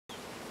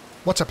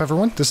What's up,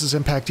 everyone? This is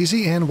Impact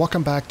Easy, and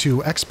welcome back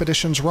to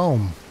Expeditions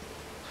Rome.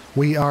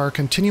 We are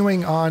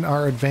continuing on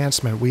our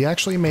advancement. We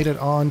actually made it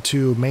on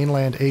to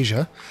mainland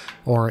Asia,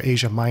 or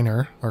Asia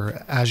Minor,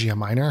 or Asia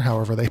Minor,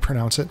 however they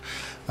pronounce it.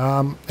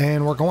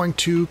 And we're going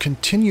to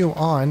continue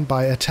on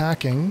by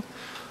attacking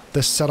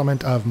this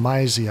settlement of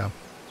Mysia.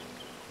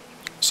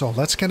 So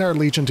let's get our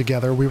legion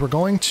together. We were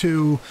going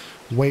to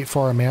wait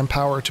for our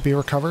manpower to be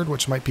recovered,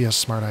 which might be a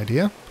smart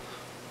idea,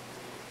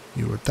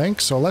 you would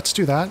think. So let's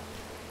do that.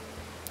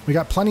 We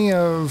got plenty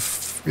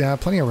of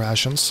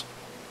rations.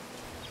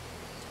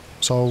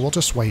 So we'll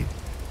just wait.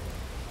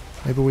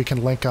 Maybe we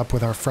can link up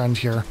with our friend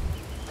here.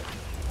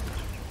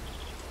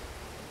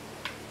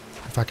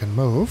 If I can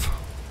move.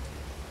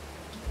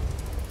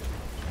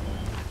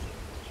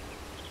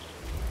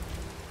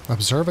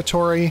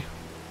 Observatory.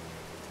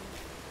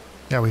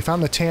 Yeah, we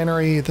found the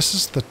tannery. This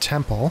is the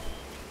temple.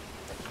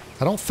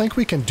 I don't think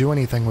we can do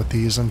anything with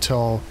these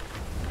until...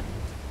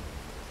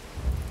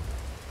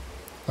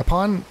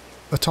 Upon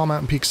the tall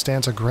mountain peak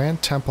stands a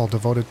grand temple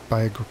devoted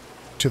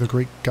to the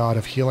Greek god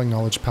of healing,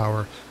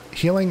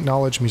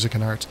 knowledge, music,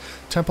 and arts.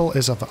 Temple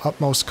is of the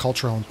utmost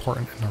cultural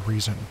importance and a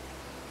reason.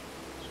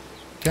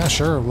 Yeah,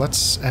 sure.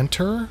 Let's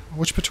enter.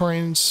 Which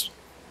Praetorians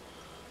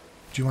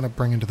do you want to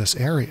bring into this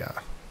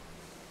area?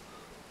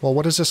 Well,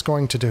 what is this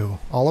going to do?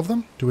 All of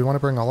them? Do we want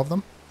to bring all of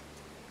them?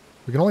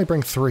 We can only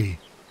bring 3.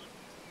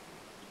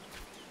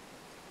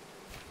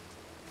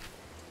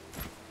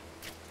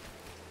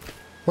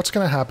 What's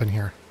going to happen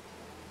here?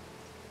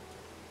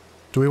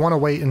 Do we want to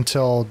wait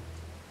until...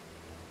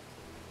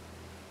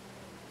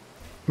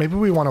 Maybe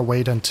we want to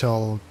wait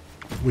until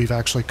we've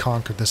actually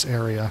conquered this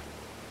area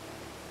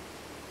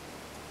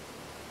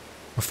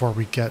before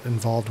we get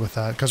involved with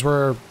that, because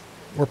we're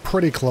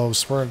pretty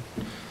close.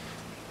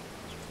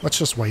 Let's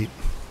just wait.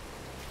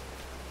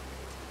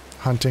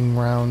 Hunting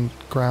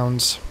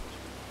grounds,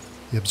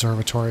 the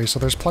observatory. So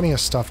there's plenty of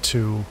stuff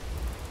to...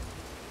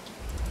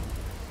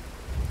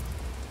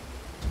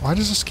 Why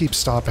does this keep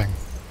stopping?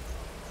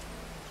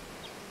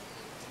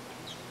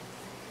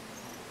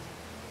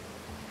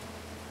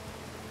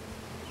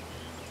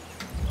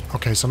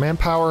 Okay, so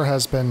manpower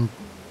has been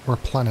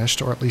replenished,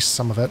 or at least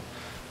some of it.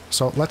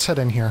 So let's head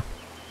in here.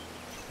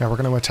 Yeah, we're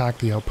going to attack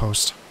the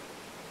outpost.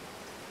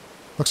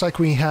 Looks like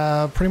we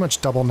have pretty much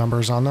double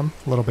numbers on them.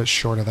 A little bit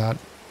short of that.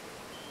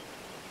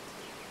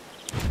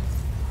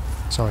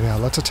 So yeah,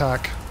 let's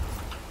attack.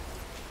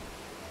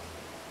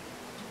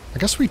 I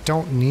guess we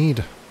don't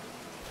need...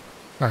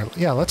 Alright,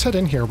 yeah, let's head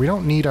in here. We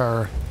don't need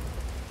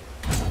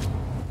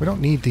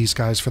these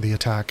guys for the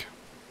attack.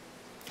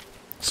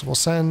 So we'll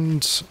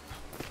send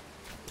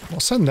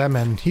them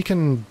in. He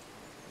can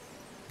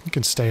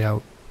stay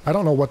out. I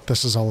don't know what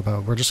this is all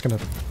about. We're just gonna...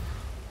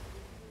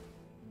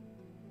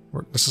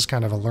 this is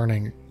kind of a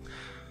learning...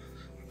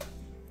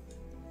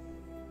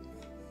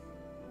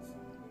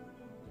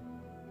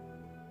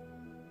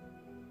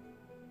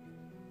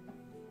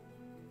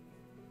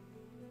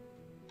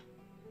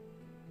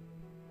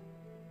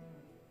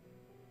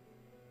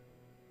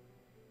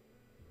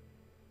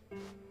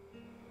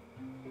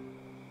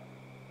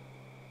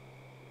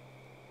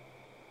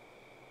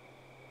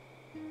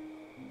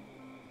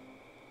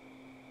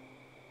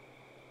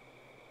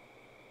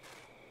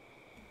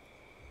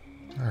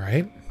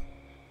 Alright.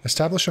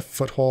 Establish a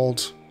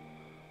foothold.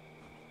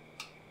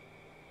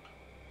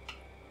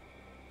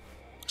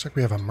 Looks like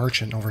we have a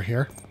merchant over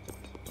here.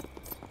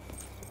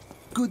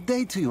 Good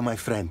day to you, my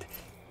friend.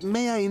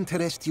 May I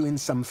interest you in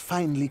some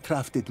finely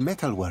crafted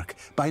metalwork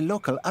by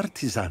local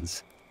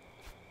artisans?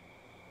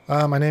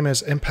 My name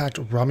is Impact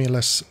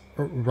Romulus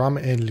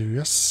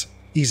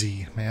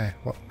Easy.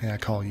 What may I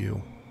call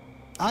you?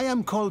 I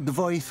am called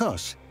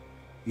Voithos.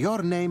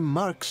 Your name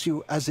marks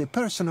you as a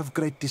person of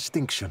great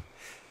distinction.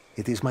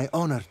 It is my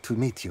honor to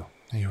meet you.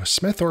 Are you a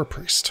smith or a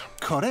priest?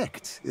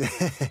 Correct.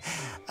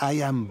 I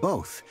am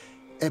both.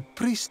 A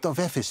priest of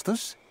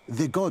Hephaestus,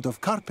 the god of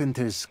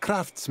carpenters,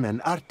 craftsmen,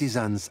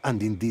 artisans,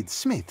 and indeed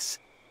smiths.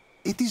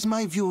 It is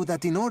my view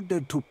that in order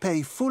to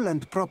pay full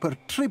and proper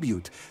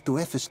tribute to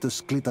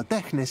Hephaestus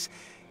Clitotechnes,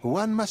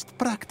 one must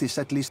practice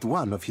at least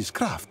one of his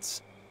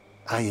crafts.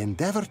 I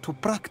endeavor to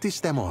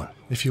practice them all.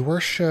 If you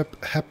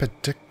worship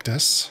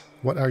Hephaestus,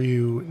 what are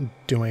you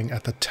doing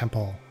at the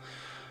temple?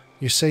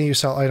 You say you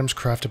sell items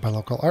crafted by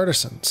local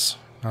artisans,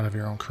 not of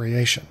your own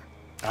creation.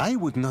 I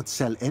would not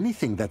sell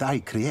anything that I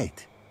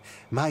create.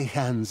 My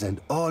hands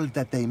and all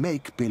that they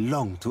make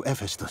belong to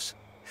Hephaestus.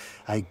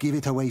 I give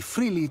it away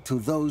freely to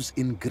those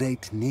in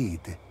great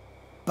need.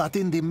 But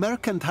in the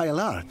mercantile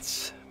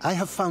arts, I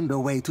have found a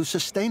way to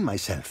sustain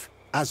myself,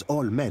 as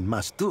all men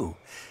must do.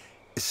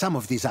 Some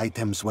of these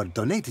items were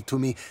donated to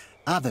me,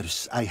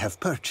 others I have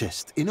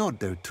purchased in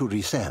order to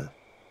resell.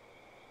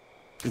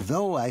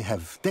 Though I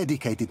have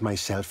dedicated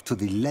myself to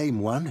the Lame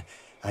One,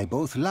 I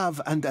both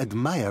love and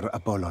admire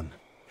Apollon.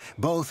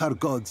 Both are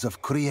gods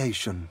of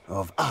creation,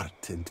 of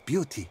art and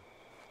beauty.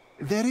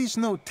 There is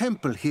no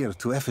temple here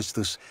to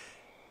Hephaestus,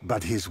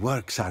 but his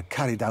works are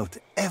carried out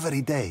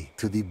every day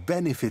to the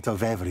benefit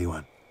of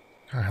everyone.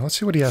 All right, let's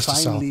see what he has to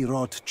sell. Finely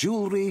wrought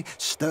jewelry,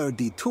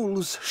 sturdy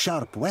tools,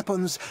 sharp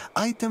weapons,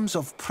 items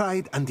of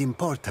pride and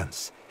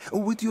importance.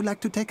 Would you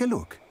like to take a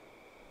look?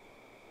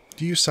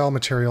 Do you sell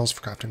materials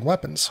for crafting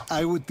weapons?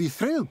 I would be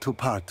thrilled to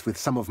part with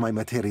some of my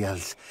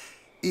materials.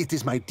 It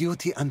is my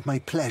duty and my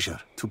pleasure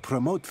to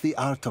promote the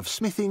art of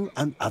smithing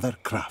and other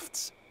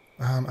crafts.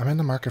 I'm in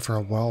the market for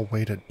a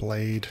well-weighted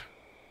blade.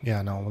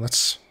 Yeah, no,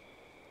 let's...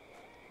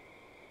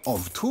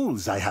 Of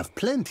tools, I have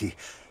plenty.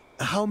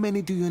 How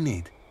many do you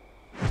need?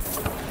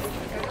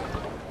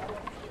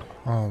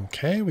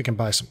 Okay, we can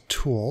buy some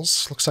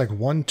tools. Looks like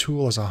one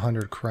tool is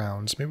 100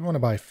 crowns. Maybe we want to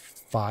buy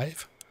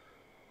 5?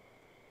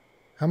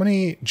 How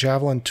many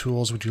javelin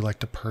tools would you like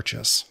to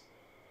purchase?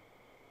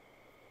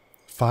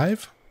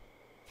 5?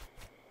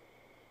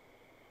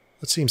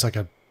 That seems like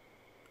a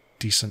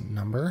decent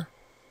number.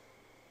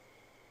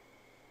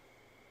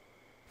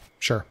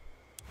 Sure.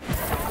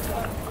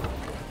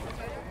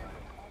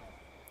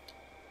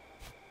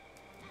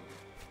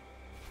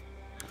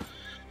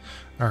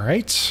 All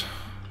right.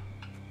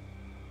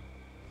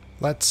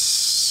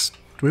 Let's...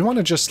 Do we want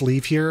to just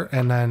leave here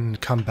and then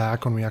come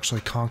back when we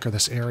actually conquer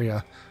this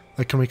area?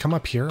 Like, can we come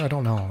up here? I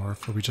don't know. Or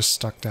if we just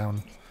stuck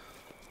down.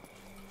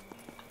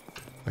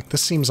 Like,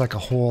 this seems like a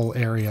whole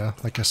area,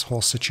 like this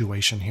whole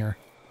situation here.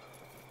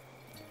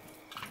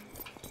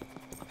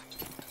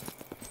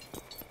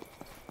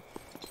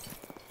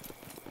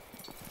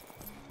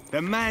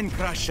 The Man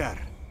Crusher.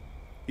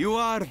 You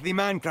are the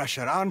Man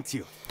Crusher, aren't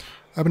you?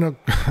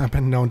 I've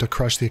been known to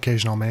crush the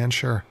occasional man,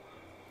 sure.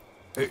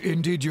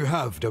 Indeed you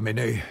have,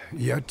 Domine.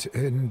 Yet,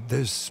 in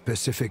this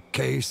specific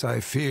case, I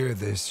fear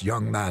this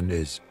young man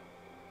is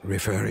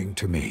referring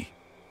to me.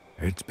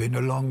 It's been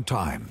a long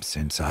time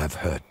since I've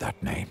heard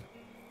that name.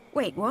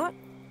 Wait, what?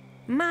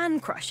 Man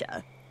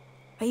Crusher?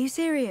 Are you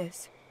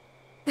serious?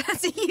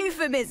 That's a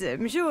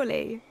euphemism,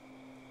 surely.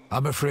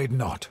 I'm afraid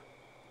not.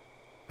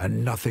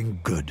 And nothing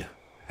good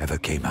ever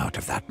came out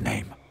of that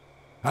name.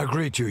 I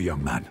greet you,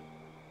 young man.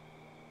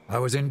 I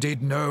was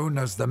indeed known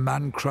as the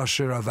Man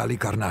Crusher of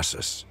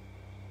Halicarnassus.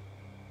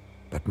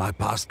 But my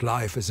past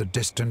life is a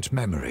distant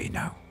memory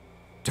now.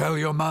 Tell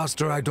your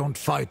master I don't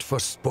fight for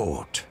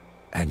sport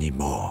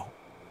anymore.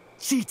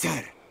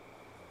 Cheater!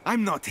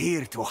 I'm not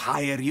here to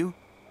hire you.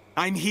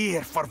 I'm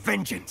here for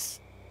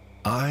vengeance.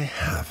 I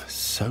have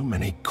so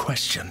many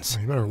questions.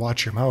 You better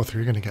watch your mouth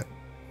or you're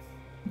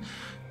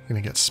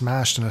gonna get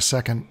smashed in a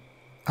second.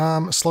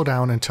 Slow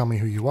down and tell me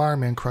who you are.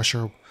 Man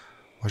Crusher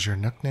was your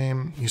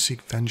nickname. You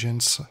seek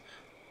vengeance.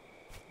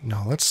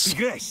 No, let's...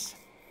 Tigres,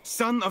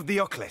 son of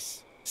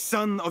Diocles,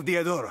 son of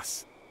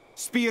Diodorus,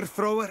 spear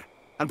thrower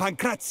and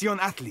Pancration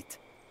athlete.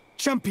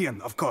 Champion,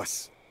 of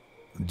course.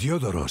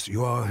 Diodoros,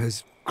 you are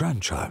his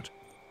grandchild.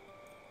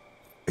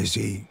 Is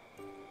he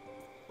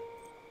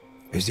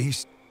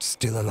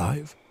still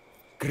alive?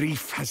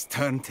 Grief has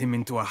turned him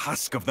into a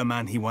husk of the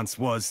man he once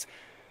was,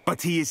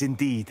 but he is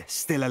indeed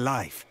still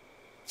alive.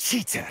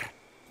 Cheater!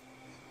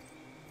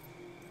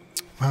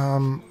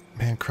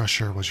 Man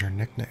Crusher was your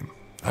nickname.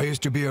 I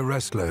used to be a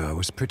wrestler. I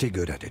was pretty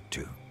good at it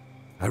too.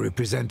 I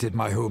represented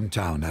my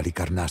hometown,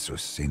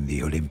 Halicarnassus, in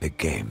the Olympic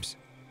Games.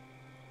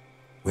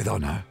 With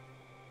honor,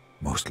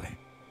 mostly.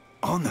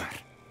 Honor?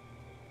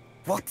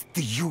 What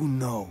do you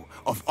know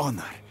of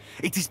honor?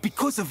 It is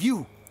because of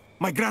you.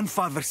 My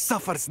grandfather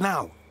suffers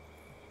now.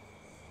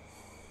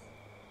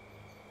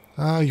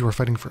 You were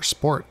fighting for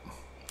sport.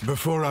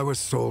 Before I was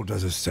sold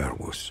as a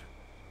servus,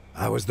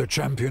 I was the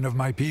champion of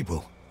my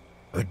people,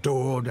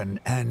 adored and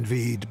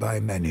envied by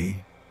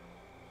many.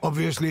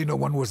 Obviously, no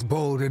one was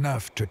bold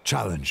enough to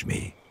challenge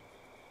me,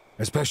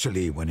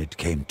 especially when it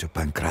came to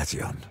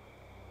Pancration.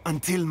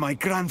 Until my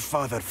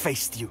grandfather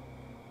faced you,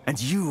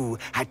 and you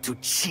had to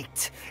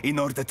cheat in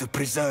order to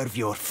preserve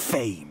your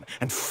fame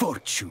and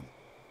fortune.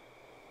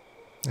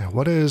 Yeah,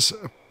 what is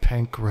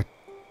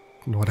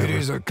whatever? It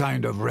is a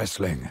kind of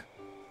wrestling,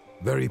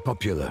 very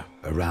popular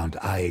around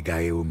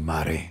Aegaeum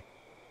Mare,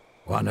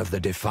 one of the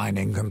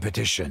defining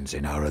competitions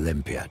in our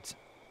Olympiads.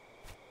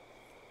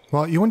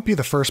 Well, you wouldn't be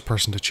the first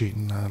person to cheat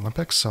in the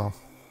Olympics, so...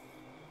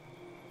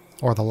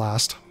 Or the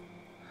last.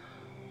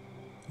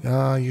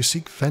 You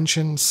seek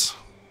vengeance.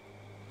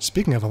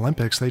 Speaking of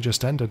Olympics, they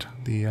just ended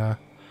the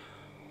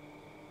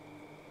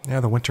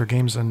Winter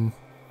Games in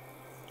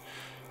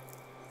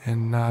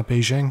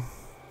Beijing.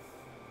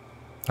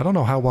 I don't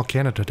know how well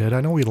Canada did.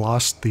 I know we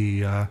lost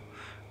the...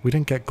 we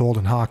didn't get gold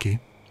in hockey.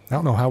 I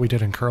don't know how we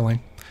did in curling.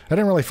 I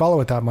didn't really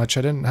follow it that much.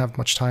 I didn't have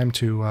much time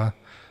to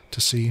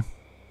see.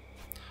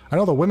 I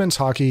know the women's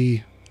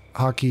hockey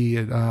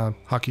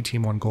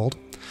team won gold,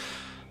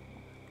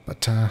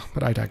 but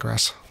I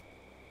digress.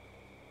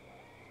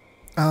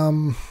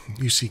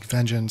 You seek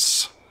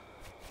vengeance.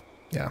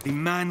 Yeah. The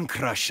Man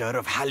Crusher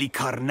of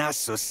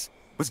Halicarnassus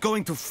was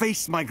going to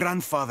face my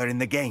grandfather in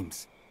the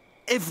games.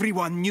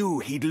 Everyone knew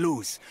he'd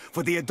lose,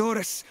 for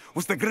Diodorus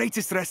was the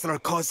greatest wrestler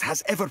Kos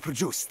has ever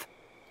produced.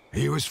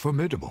 He was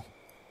formidable.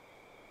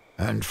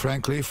 And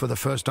frankly, for the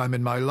first time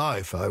in my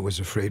life, I was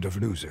afraid of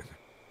losing.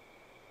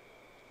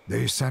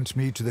 They sent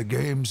me to the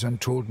games and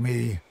told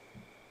me,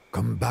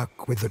 come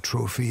back with the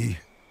trophy,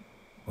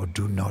 or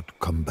do not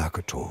come back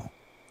at all.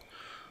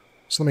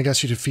 So let me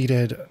guess, you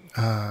defeated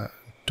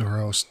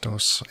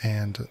Dorostos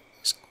and...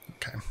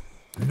 Okay.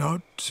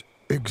 Not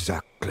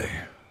exactly.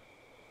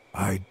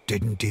 I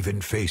didn't even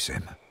face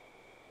him.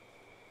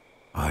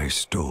 I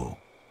stole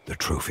the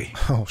trophy.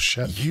 Oh,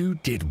 shit. You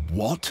did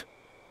what?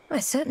 I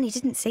certainly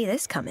didn't see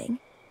this coming.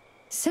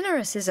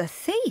 Cinerus is a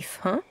thief,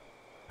 huh?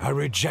 I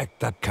reject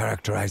that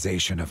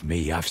characterization of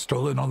me. I've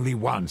stolen only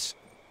once.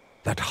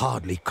 That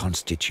hardly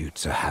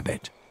constitutes a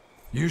habit.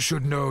 You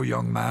should know,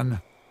 young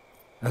man.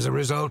 As a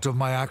result of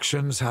my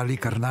actions,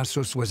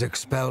 Halicarnassus was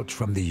expelled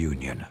from the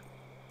Union.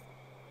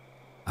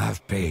 I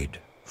have paid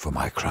for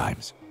my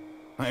crimes.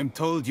 I am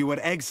told you were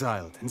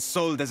exiled and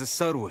sold as a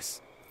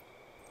servus.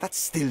 That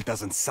still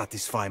doesn't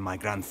satisfy my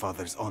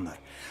grandfather's honor.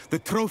 The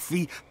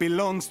trophy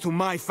belongs to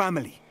my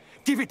family.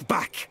 Give it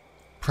back!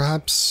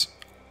 Perhaps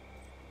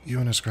you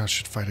and his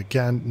should fight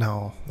again.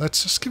 No,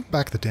 let's just give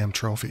back the damn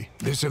trophy.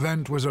 This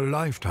event was a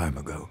lifetime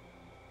ago.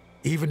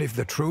 Even if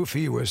the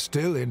trophy was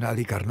still in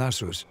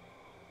Halicarnassus,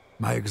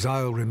 my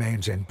exile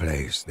remains in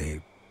place.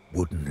 They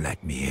wouldn't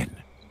let me in.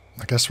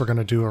 I guess we're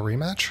gonna do a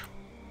rematch?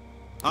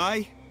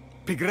 I,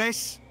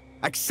 Pigres,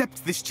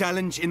 accept this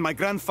challenge in my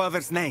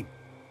grandfather's name.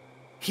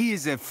 He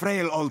is a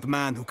frail old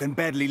man who can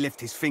barely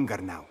lift his finger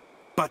now.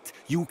 But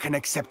you can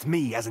accept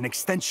me as an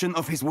extension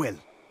of his will.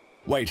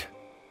 Wait.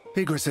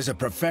 Pigres is a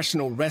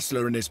professional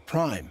wrestler in his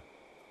prime.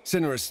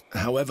 Cinerus,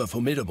 however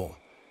formidable,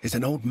 is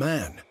an old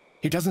man.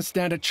 He doesn't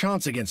stand a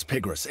chance against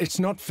Pigres. It's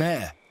not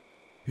fair.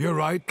 You're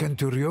right,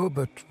 Centurio,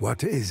 but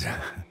what is?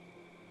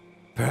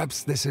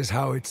 Perhaps this is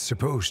how it's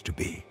supposed to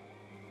be.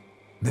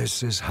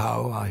 This is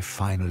how I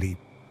finally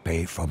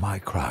pay for my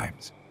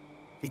crimes.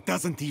 It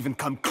doesn't even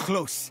come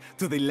close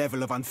to the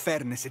level of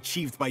unfairness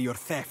achieved by your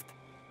theft.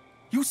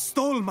 You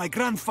stole my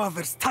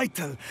grandfather's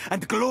title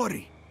and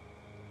glory.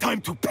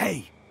 Time to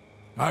pay.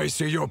 I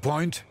see your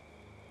point,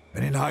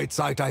 and in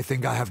hindsight I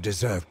think I have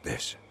deserved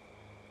this.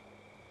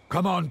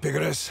 Come on,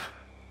 Pigres.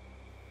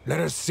 Let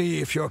us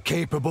see if you're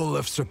capable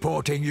of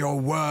supporting your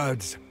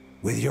words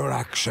with your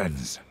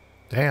actions.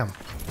 Damn.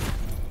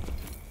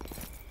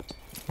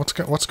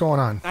 What's going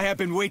on? I have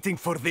been waiting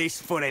for this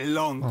for a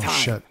long time. Oh,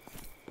 shit.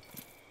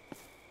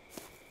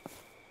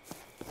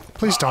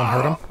 Please don't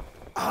hurt him.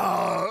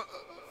 Uh-oh.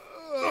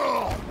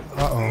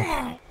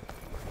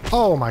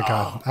 Oh my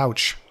god.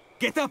 Ouch.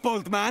 Get up,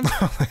 old man.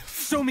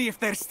 Show me if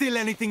there's still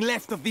anything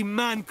left of the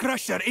man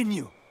crusher in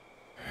you.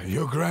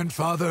 Your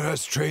grandfather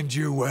has trained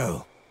you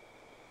well.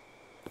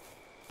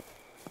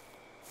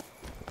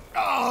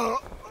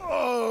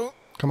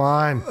 Come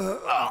on.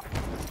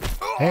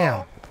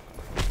 Damn.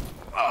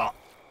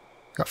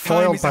 Got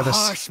foiled by Time is a this.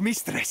 harsh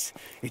mistress,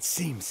 it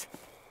seems.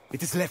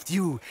 It has left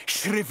you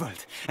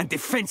shriveled and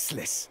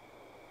defenseless.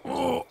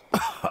 Oh,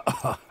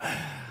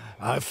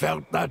 I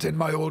felt that in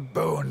my old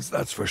bones,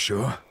 that's for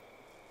sure.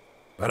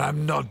 But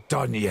I'm not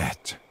done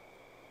yet.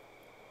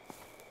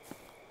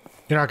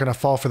 You're not gonna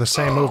fall for the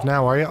same move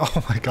now, are you?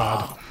 Oh my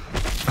god.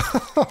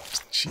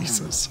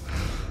 Jesus.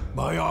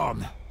 My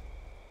arm.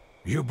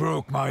 You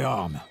broke my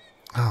arm.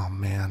 Oh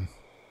man.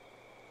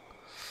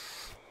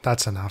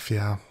 That's enough,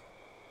 yeah.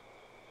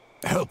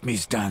 Help me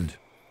stand.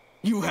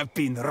 You have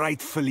been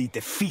rightfully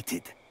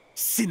defeated,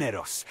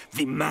 Cineros,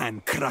 the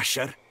man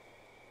crusher.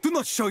 Do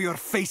not show your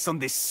face on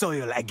this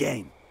soil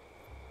again.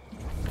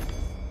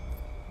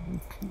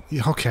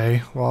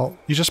 Okay, well,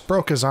 you just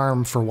broke his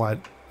arm for what?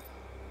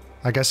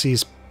 I guess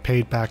he's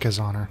paid back his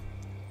honor.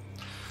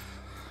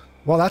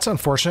 Well, that's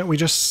unfortunate. We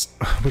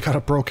got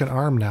a broken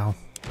arm now.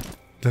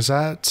 Does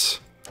that...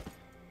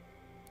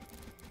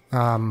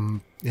 yeah,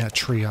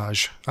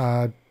 triage.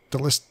 The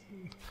list...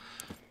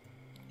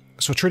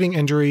 So treating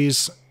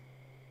injuries...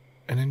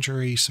 An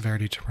injury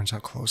severity turns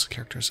out close. The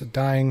character is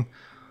dying.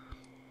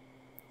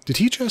 Did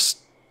he just...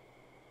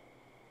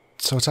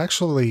 So it's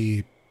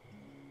actually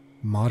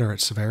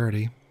moderate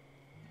severity.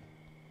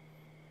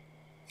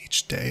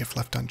 Each day if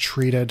left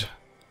untreated.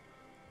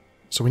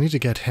 So we need to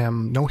get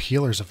him... No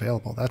healers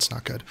available. That's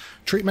not good.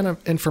 Treatment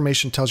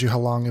information tells you how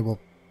long it will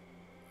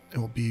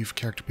be for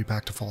character to be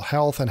back to full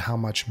health and how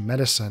much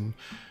medicine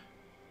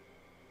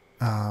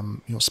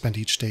you'll spend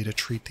each day to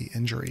treat the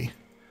injury.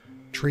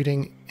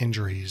 Treating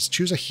injuries.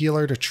 Choose a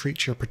healer to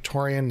treat your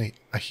Praetorian.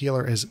 A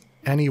healer is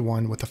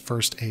anyone with a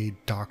first aid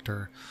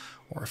doctor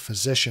or a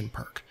physician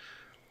perk.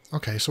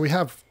 Okay, so we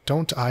have...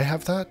 Don't I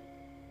have that?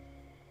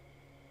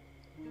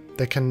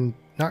 They can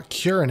not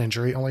cure an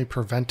injury, only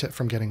prevent it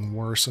from getting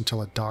worse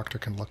until a doctor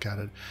can look at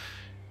it.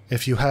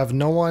 If you have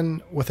no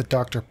one with a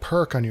doctor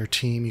perk on your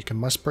team, you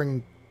must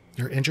bring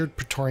your injured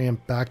Praetorian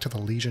back to the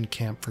Legion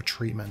camp for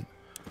treatment.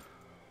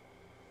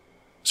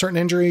 Certain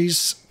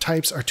injuries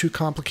types are too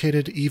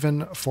complicated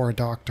even for a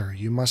doctor.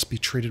 You must be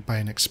treated by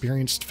an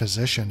experienced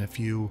physician. If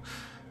you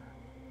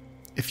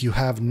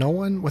have no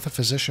one with a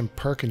physician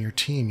perk in your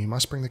team, you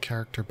must bring the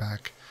character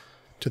back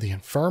to the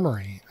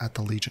infirmary at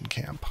the Legion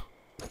camp.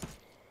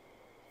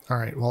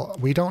 Alright, well,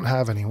 we don't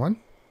have anyone.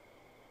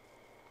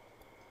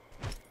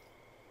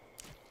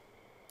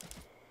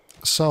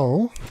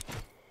 So,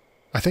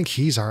 I think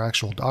he's our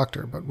actual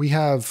doctor, but we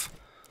have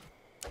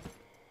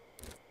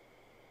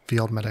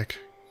field medic.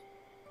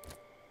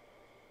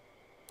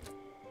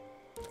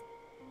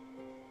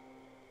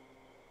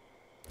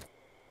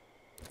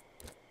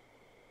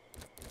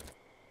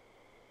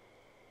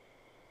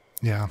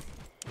 Yeah.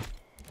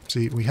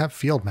 See, we have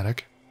field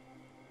medic.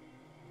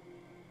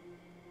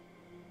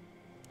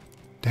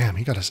 Damn,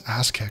 he got his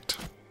ass kicked.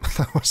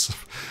 That was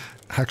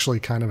actually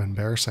kind of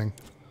embarrassing.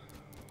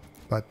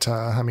 But,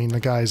 I mean, the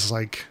guy's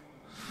like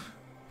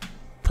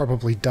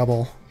probably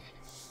double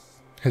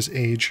his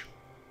age.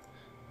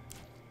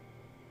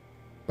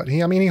 But he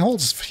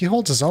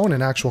holds his own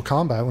in actual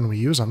combat when we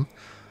use him.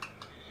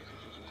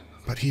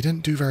 But he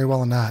didn't do very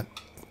well in that.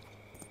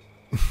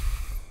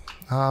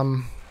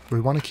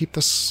 We want to keep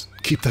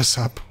this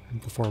up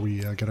before we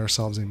get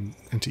ourselves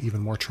into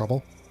even more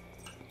trouble.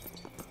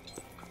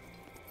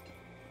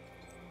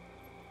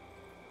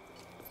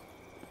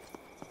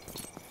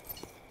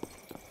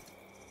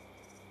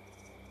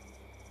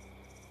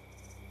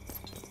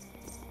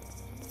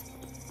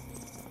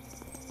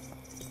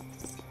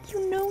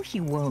 You know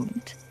he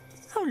won't.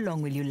 How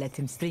long will you let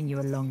him string you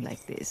along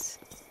like this?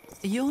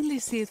 You only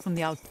see it from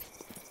the out.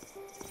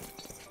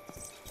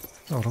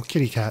 Oh, little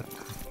kitty cat.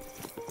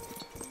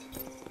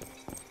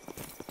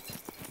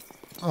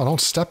 Oh, don't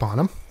step on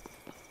him.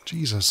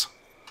 Jesus.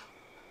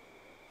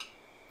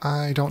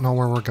 I don't know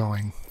where we're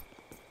going.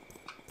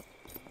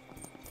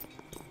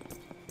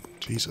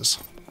 Jesus.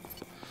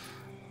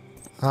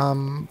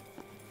 I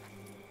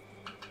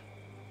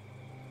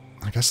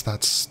guess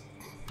that's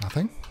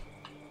nothing.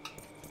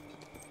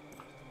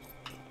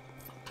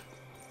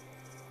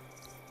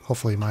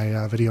 Hopefully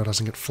my video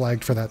doesn't get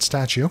flagged for that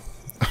statue.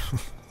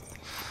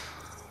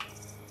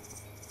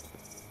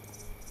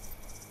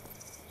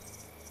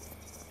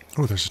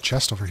 Oh, there's a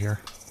chest over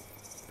here.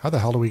 How the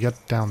hell do we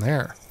get down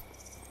there?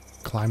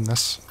 Climb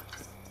this.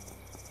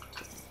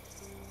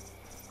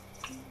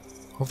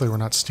 Hopefully we're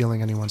not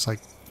stealing anyone's, like,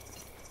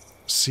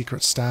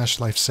 secret stash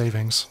life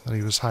savings that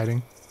he was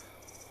hiding.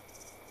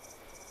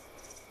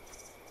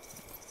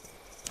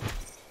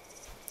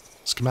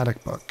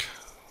 Schematic book.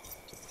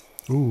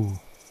 Ooh.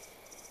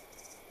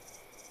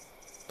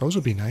 Those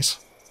would be nice.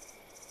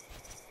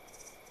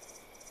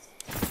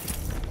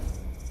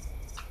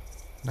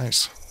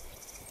 Nice.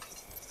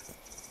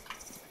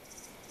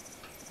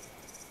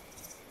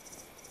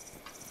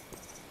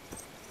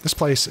 This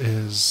place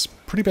is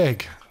pretty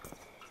big.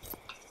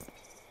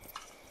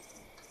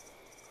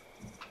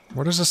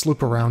 Where does this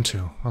loop around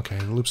to? Okay,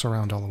 it loops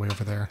around all the way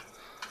over there.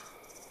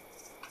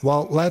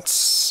 Well,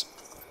 let's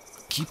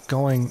keep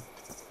going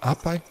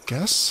up, I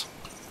guess.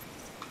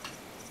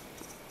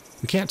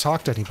 We can't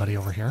talk to anybody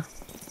over here.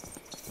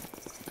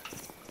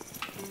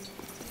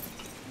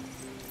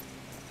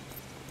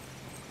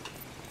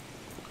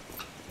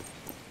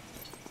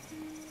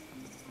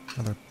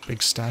 Another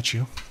big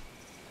statue.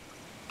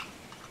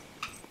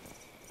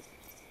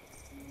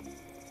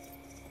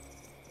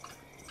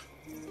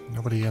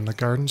 Nobody in the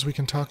gardens we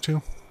can talk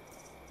to?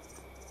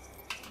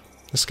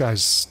 This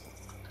guy's...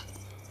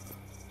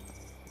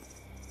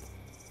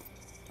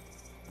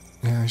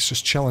 yeah, he's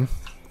just chilling.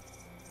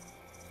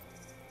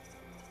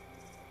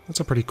 That's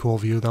a pretty cool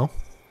view, though.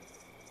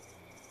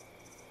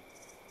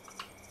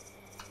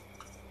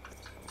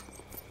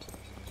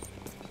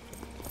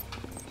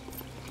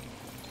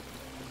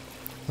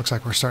 Looks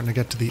like we're starting to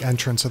get to the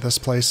entrance of this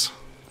place.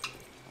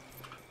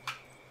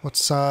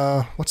 What's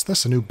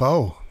this? A new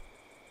bow?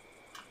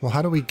 Well,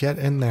 how do we get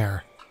in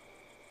there?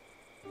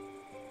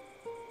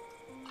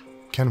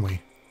 Can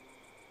we?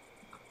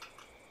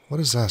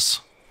 What is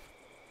this?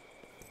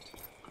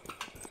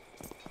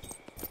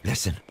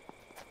 Listen,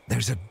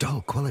 there's a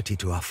dull quality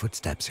to our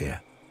footsteps here.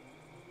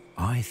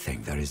 I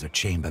think there is a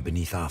chamber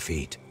beneath our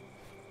feet.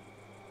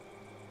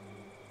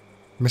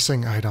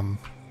 Missing item.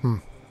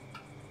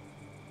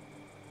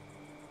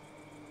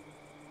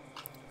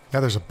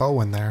 Yeah, there's a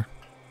bow in there.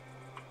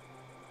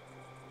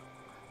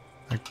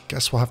 I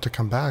guess we'll have to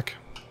come back.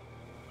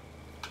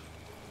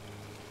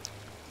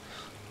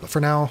 But for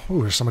now,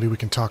 ooh, there's somebody we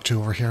can talk to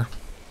over here.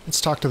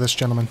 Let's talk to this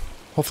gentleman.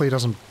 Hopefully he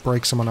doesn't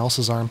break someone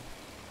else's arm.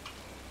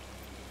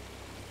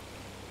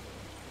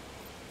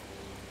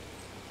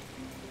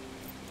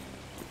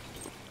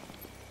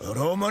 A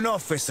Roman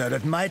officer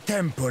at my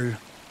temple.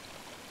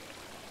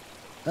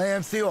 I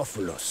am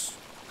Theophilus,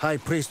 High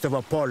Priest of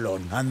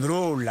Apollon and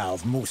ruler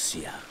of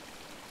Musia.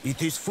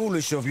 It is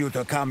foolish of you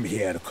to come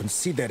here,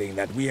 considering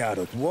that we are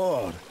at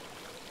war.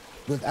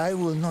 But I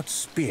will not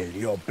spill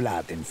your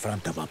blood in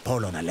front of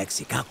Apollon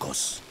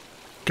Alexikakos.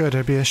 Good,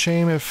 it'd be a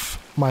shame if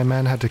my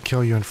men had to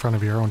kill you in front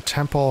of your own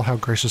temple. How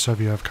gracious of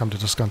you have come to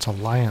discuss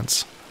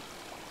alliance.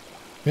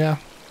 Yeah.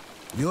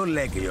 Your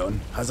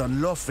legion has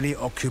unlawfully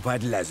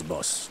occupied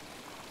Lesbos.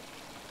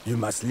 You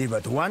must leave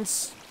at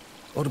once,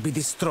 or be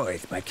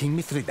destroyed by King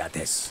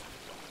Mithridates.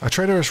 A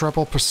traitorous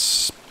rebel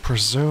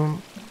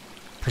presumes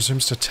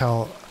to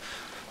tell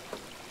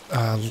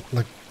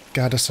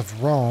Legatus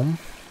of Rome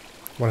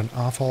what an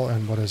awful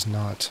and what is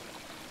not.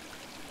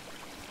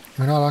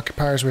 We're not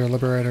occupiers, we are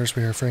liberators,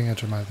 we are freeing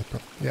into my...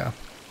 yeah.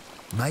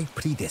 My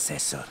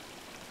predecessor,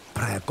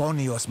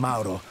 Praegonius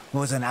Mauro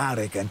was an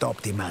arrogant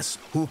Optimus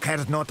who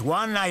cared not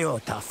one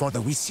iota for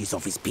the wishes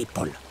of his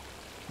people.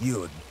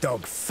 You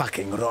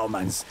dog-fucking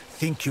Romans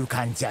think you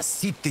can just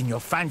sit in your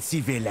fancy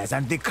villas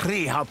and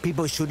decree how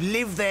people should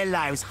live their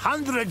lives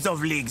hundreds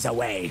of leagues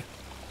away.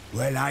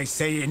 Well, I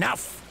say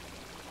enough.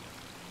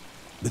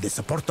 With the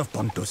support of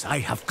Pontus, I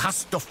have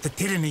cast off the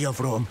tyranny of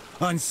Rome,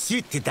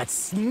 unseated that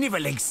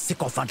sniveling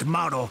sycophant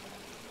Mauro,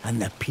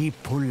 and the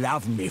people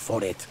love me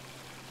for it.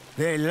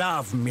 They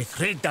love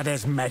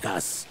Mithridates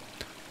Megas.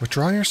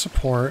 Withdraw your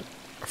support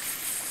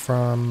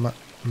from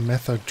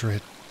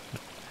Mithridates.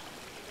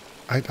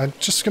 I'm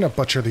just going to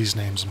butcher these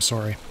names, I'm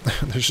sorry.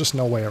 There's just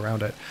no way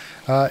around it.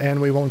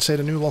 And we won't say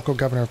the new local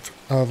governor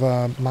of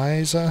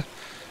Mysa.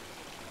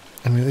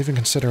 And we'll even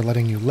consider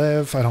letting you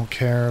live. I don't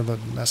care.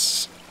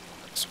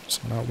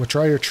 So no.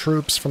 Withdraw your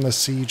troops from the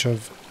siege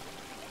of...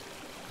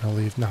 I'll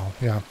leave. No,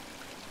 yeah.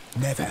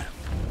 Never.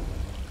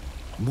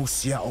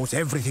 Musia owes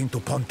everything to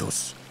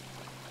Pontus.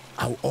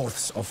 Our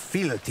oaths of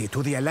fealty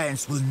to the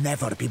Alliance will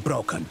never be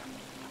broken.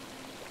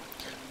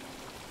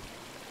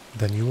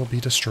 Then you will be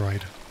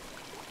destroyed.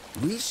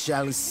 We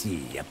shall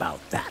see about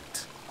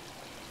that.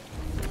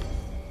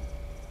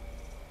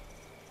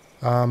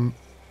 And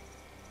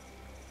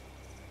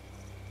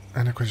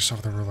acquit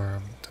yourself of the ruler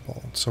of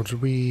Tybalt. So did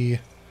we...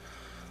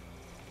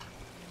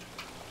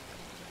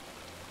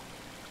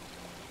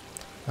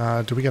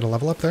 do we get a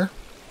level up there?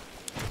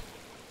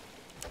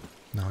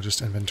 No,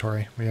 just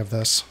inventory. We have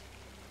this.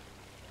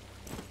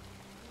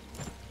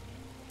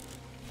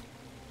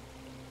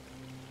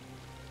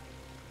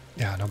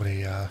 Yeah,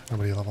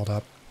 nobody leveled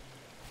up.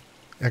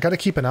 I gotta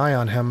keep an eye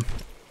on him.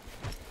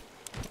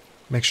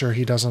 Make sure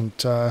he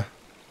doesn't get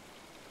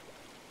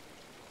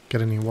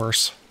any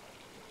worse.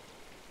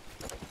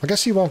 I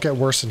guess he won't get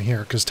worse in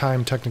here, because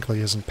time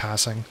technically isn't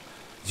passing.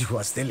 You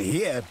are still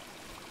here.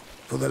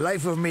 For the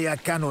life of me, I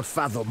cannot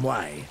fathom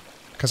why.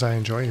 Because I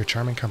enjoy your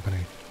charming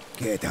company.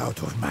 Get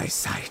out of my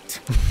sight.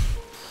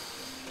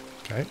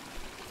 Okay.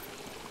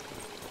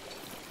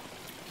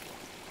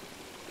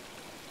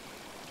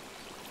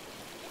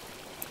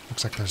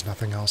 Looks like there's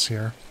nothing else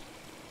here.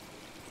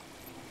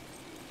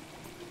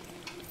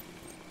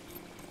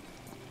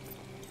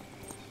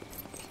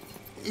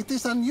 It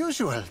is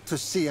unusual to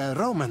see a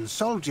Roman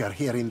soldier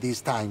here in these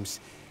times.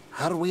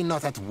 Are we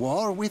not at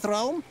war with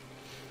Rome?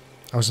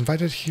 I was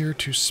invited here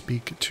to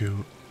speak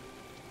to...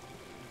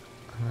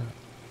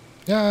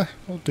 yeah,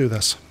 we'll do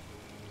this.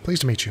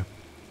 Pleased to meet you.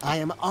 I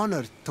am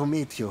honored to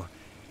meet you.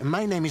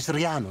 My name is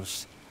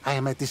Rhianus. I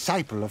am a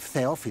disciple of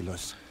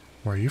Theophilus.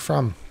 Where are you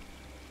from?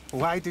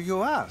 Why do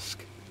you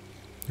ask?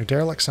 Your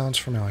dialect sounds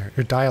familiar.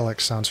 Your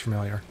dialect sounds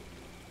familiar.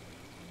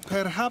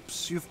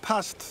 Perhaps you've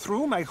passed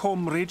through my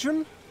home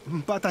region?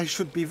 But I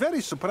should be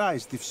very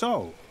surprised if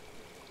so.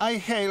 I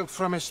hail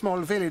from a small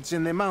village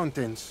in the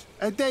mountains,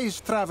 a day's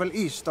travel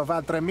east of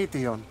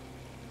Adramyttion.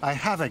 I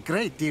have a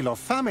great deal of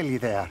family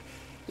there.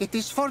 It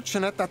is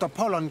fortunate that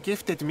Apollon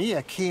gifted me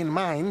a keen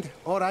mind,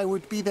 or I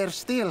would be there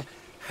still,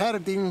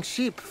 herding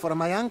sheep for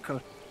my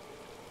uncle.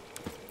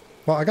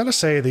 Well, I gotta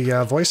say,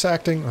 the voice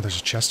acting... Oh, there's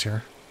a chest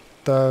here.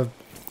 Or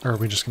are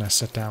we just gonna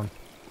sit down?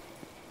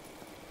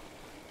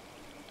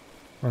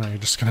 Oh no, you're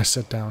just gonna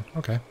sit down.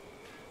 Okay.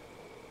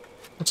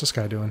 What's this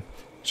guy doing?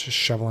 He's just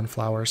shoveling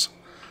flowers.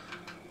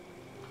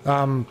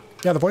 Yeah,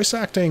 the voice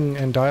acting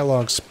and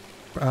dialogue's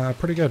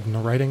pretty good, and the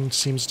writing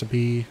seems to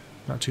be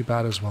not too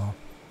bad as well.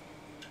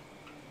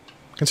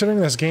 Considering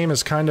this game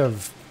is kind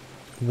of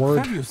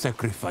word... Have you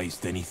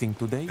sacrificed anything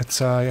today?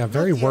 It's, yeah,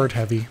 very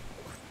word-heavy.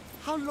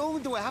 How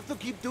long do I have to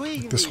keep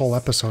doing This whole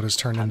episode is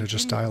turned into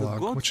just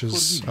dialogue, which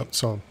is...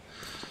 so... You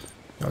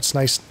know, it's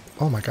nice...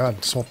 Oh my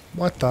god, so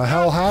what the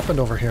hell happened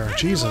over here?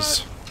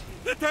 Jesus.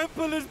 The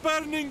temple is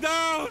burning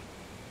down!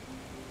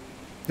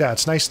 Yeah,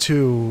 it's nice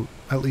to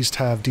at least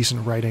have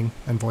decent writing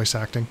and voice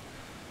acting.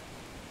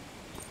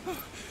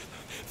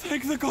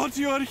 Thank the gods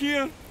you are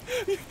here.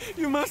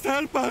 You must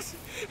help us.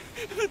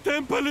 The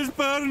temple is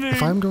burning.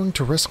 If I'm going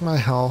to risk my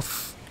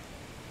health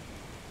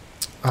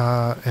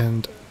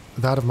and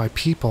that of my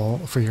people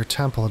for your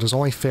temple, it is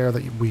only fair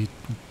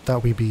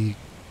that we be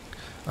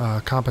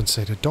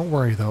compensated. Don't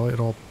worry though,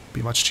 it'll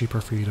be much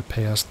cheaper for you to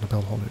pay us than to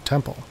build a whole new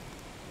temple.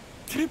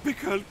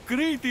 Typical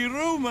greedy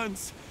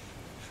Romans.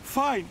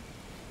 Fine.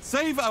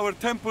 Save our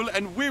temple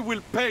and we will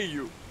pay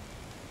you.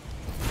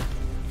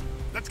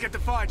 Let's get the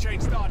fire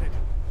chain started.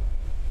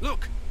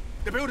 Look,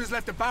 the builders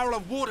left a barrel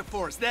of water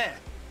for us there.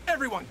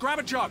 Everyone, grab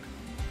a jug.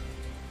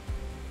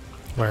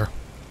 Where?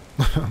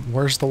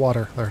 Where's the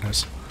water? There it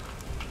is.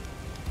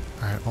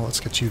 Alright, well,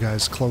 let's get you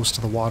guys close to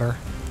the water.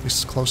 At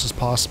least as close as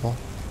possible.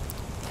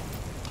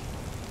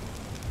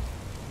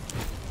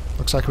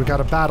 Looks like we got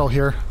a battle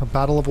here. A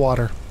battle of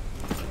water.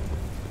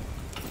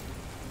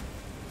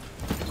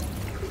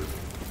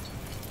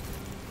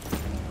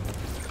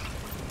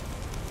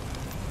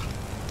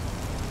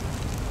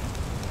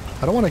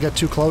 I don't want to get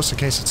too close in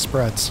case it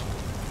spreads.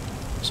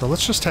 So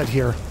let's just head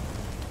here.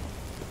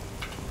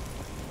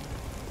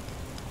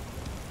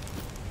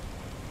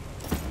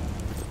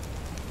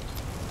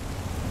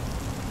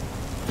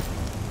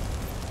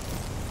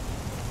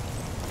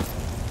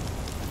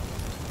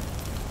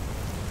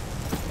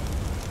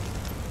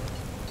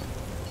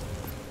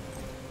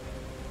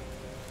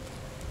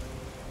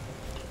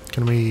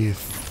 Can we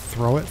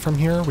throw it from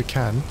here? We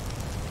can.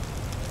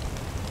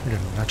 We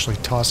can actually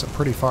toss it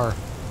pretty far.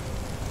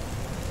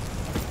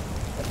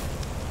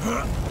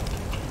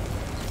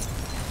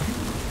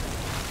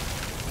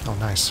 Oh,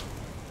 nice.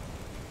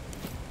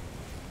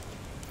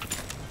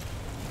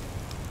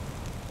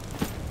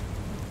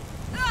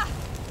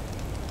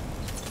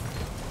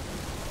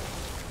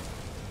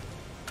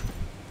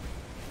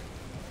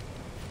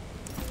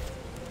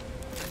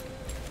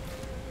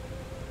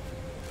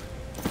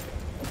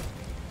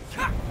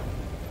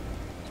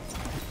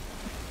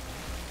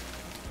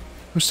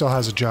 Who still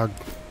has a jug?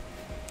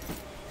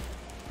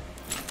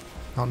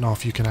 I don't know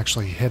if you can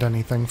actually hit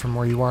anything from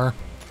where you are.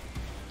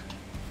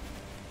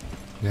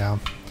 Yeah.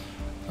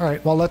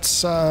 Alright, well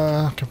let's,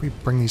 can we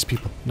bring these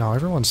people? No,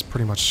 everyone's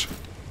pretty much...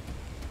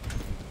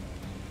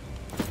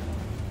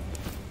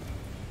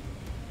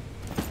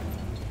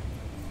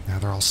 Yeah,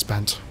 they're all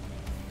spent.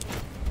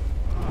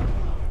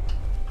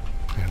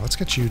 Okay, let's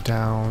get you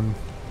down...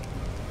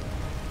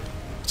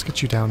 Let's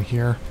get you down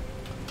here.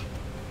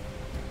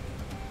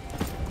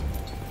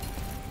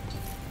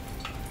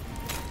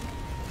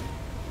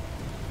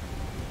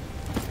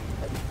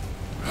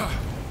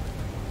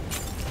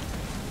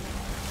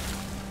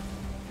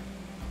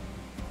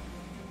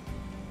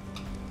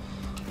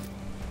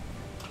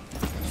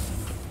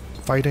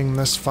 Fighting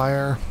this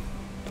fire.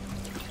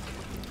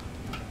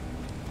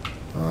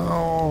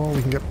 Oh,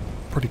 we can get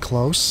pretty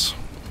close.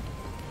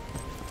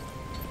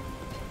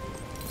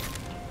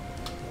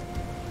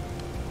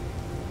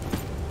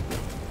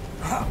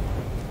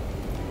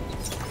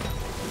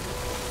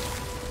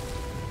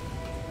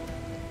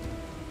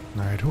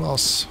 Alright, who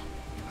else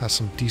has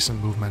some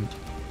decent movement?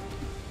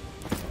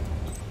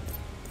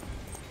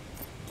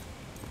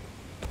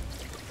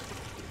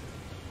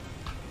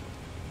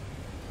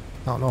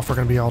 I don't know if we're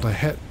going to be able to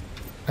hit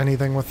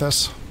anything with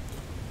this.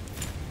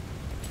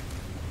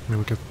 I mean,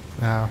 we could...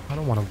 I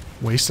don't want to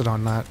waste it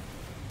on that.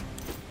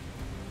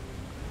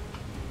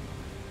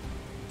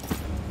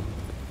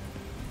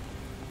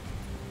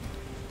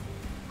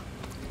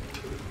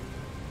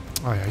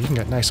 Oh yeah, you can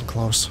get nice and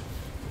close.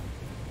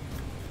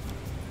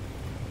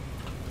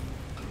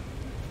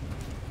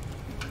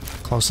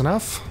 Close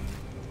enough?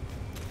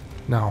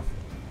 No.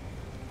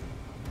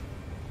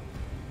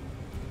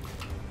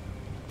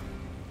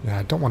 Yeah,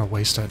 I don't want to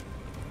waste it.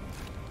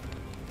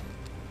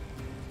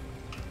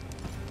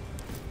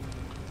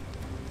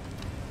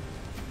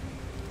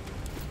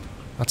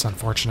 That's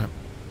unfortunate.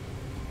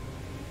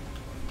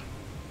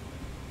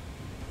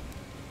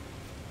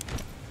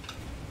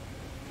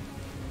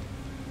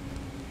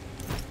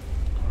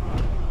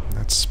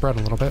 That's spread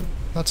a little bit.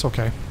 That's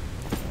okay.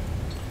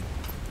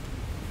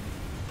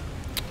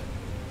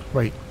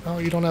 Wait. Oh,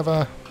 you don't have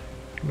a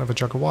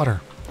jug of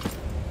water.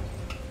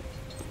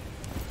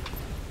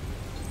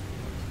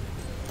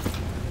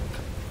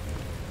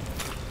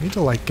 I need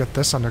to, like, get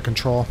this under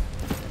control.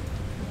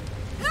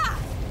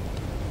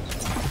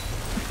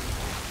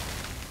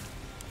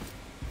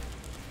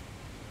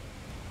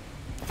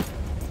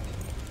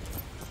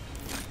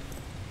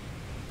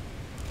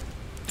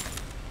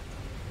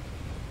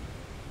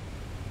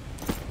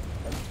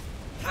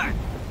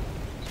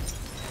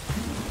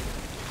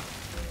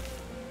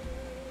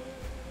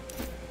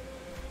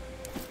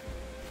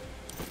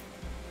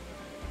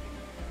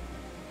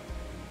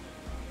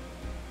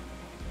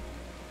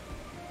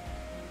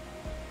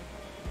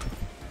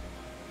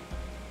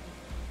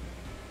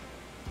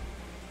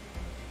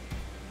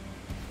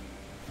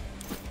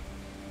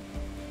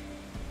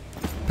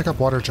 Pick up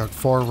water jug,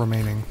 4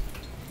 remaining.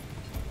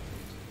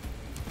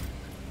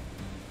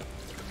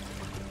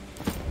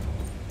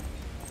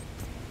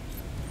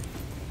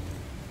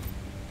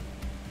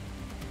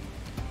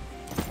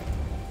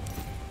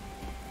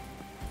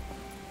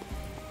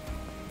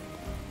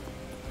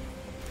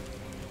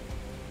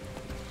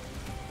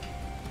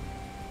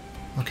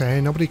 Okay,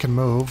 nobody can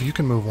move. You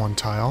can move 1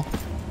 tile.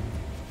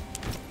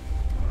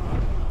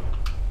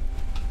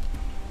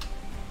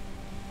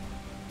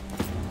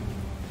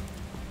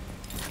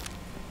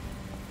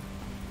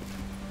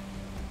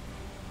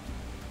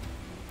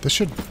 This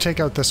should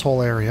take out this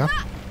whole area.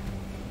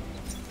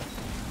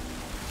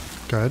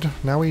 Good.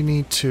 Now we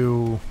need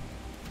to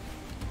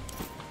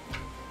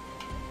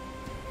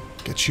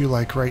get you,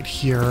 like, right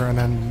here, and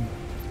then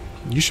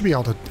you should be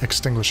able to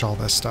extinguish all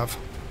this stuff.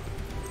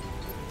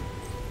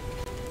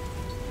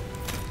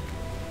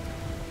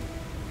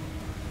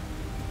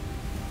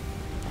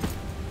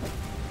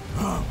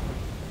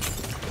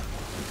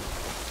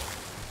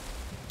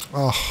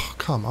 Oh,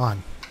 come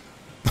on.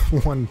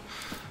 One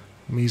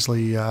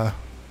measly,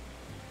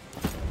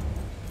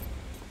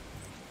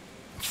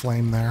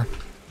 flame there.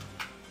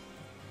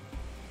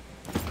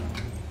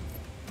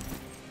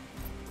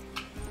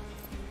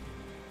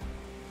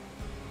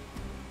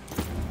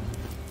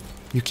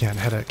 You can't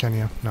hit it, can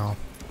you? No.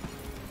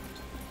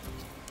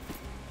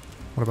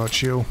 What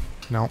about you?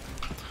 No.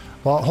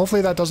 Well,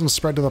 hopefully that doesn't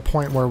spread to the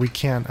point where we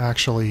can't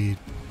actually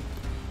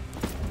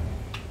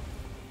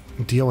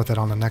deal with it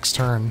on the next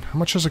turn. How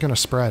much is it going to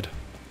spread?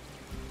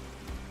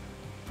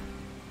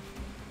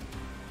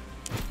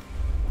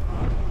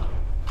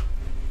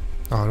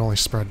 Oh, it only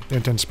spread.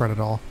 It didn't spread at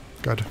all.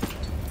 Good.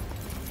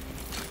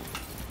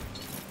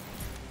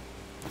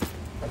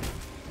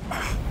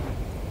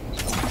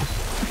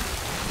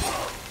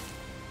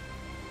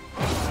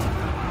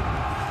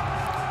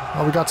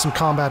 Oh, we got some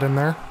combat in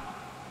there.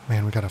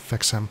 Man, we gotta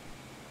fix him.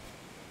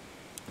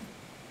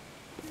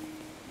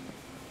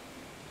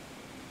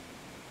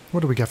 What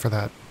do we get for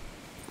that?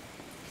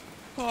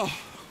 Oh,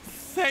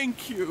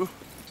 thank you.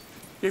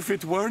 If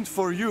it weren't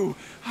for you,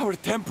 our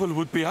temple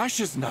would be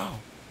ashes now.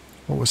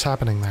 What was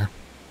happening there?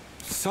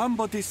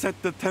 Somebody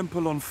set the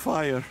temple on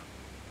fire.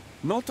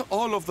 Not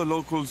all of the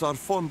locals are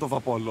fond of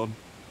Apollon.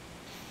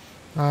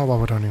 Oh, why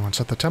would anyone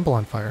set the temple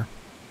on fire?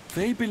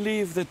 They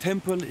believe the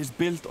temple is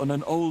built on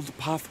an old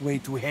pathway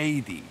to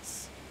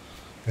Hades.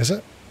 Is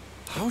it?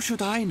 How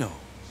should I know?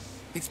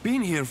 It's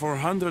been here for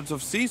hundreds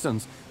of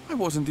seasons. I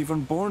wasn't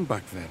even born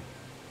back then.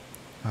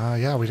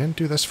 Yeah, we didn't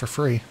do this for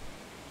free.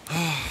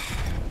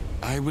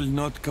 I will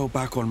not go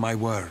back on my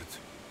word.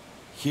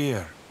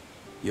 Here,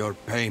 your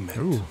payment.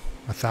 Ooh,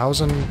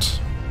 1,000...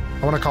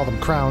 I want to call them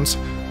crowns.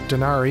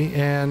 Denarii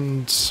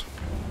and...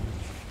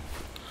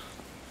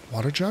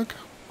 water jug?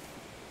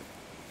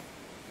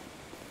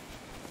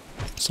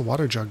 What's the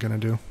water jug gonna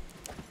do?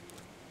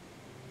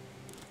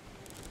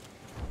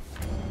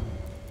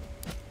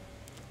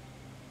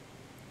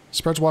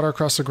 Spreads water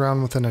across the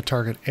ground within a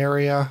target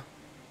area.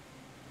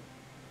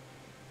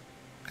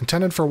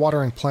 Intended for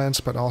watering plants,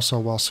 but also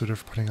well suited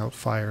for putting out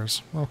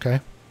fires. Okay.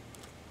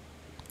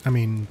 I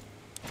mean,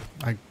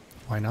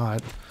 why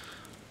not?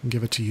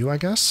 Give it to you, I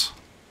guess?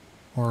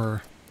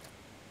 Or...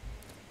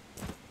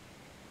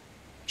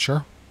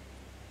 Sure.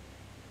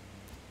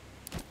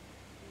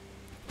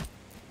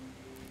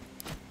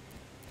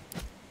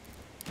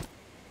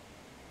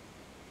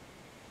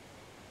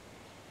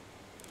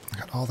 I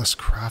got all this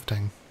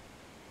crafting.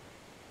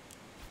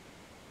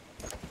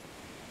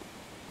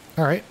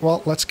 Alright,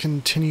 well, let's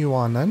continue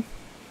on then.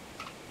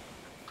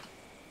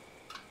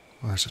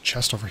 Well, there's a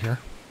chest over here.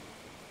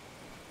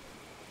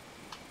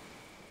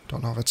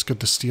 Don't know if it's good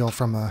to steal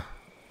from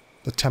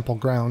the temple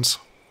grounds.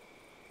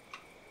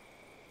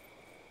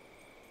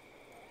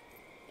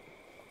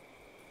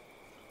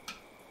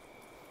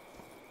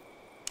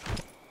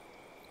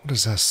 What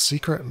is this?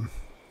 Secret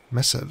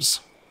missives.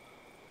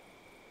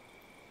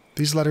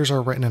 These letters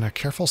are written in a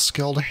careful,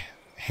 skilled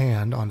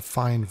hand on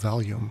fine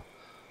vellum.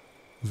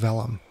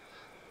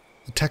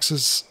 The text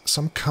is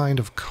some kind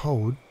of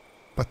code,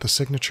 but the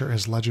signature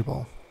is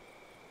legible.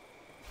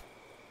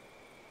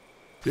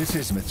 This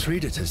is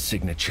Mithridates'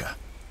 signature.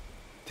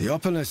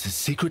 Theophilus is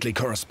secretly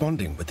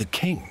corresponding with the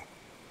king.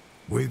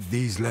 With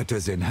these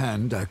letters in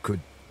hand, I could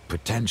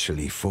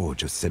potentially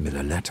forge a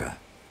similar letter.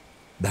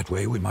 That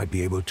way we might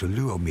be able to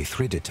lure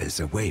Mithridates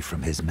away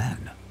from his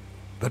men.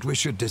 But we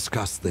should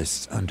discuss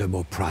this under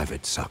more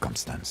private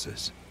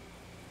circumstances.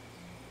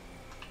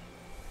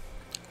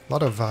 A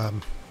lot of, I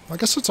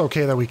guess it's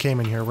okay that we came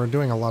in here. We're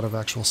doing a lot of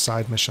actual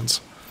side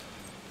missions.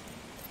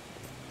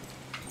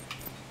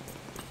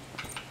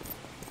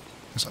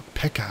 There's a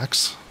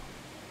pickaxe.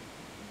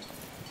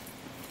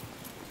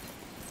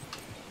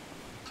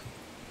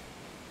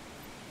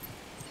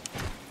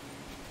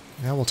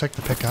 Yeah, we'll take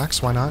the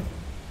pickaxe. Why not?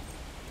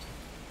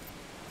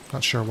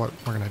 Not sure what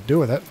we're going to do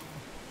with it.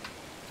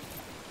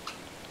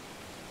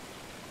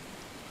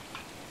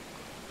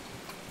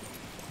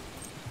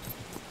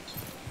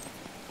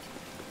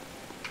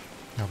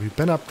 Now, we've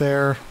been up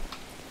there.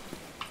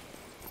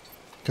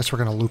 Guess we're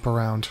going to loop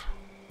around.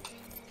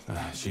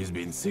 She's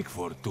been sick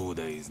for 2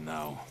 days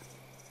now.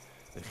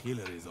 The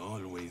healer is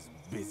always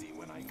busy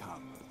when I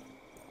come.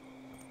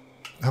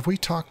 Have we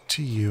talked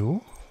to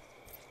you?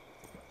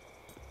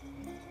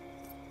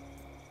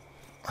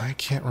 I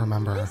can't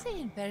remember.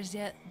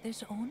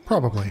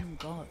 Probably.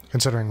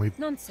 Considering we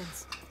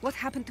Nonsense. What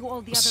happened to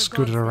all the other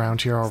scooted gods?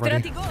 around here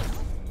already.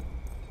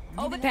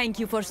 Thank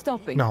you for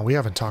stopping. No, we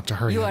haven't talked to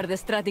her You yet. are the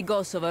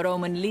Strategos of a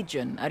Roman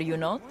legion, are you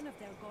not?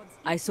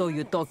 I saw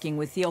you talking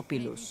with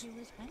Theophilus.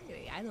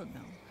 I don't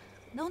know.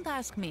 Don't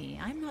ask me.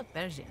 I'm not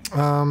Persian.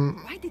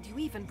 Why did you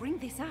even bring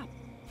this up?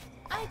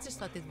 I just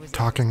thought it was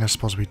Talking, I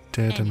suppose we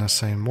did in the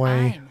same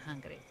way. I'm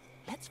hungry.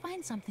 Let's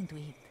find something to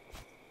eat.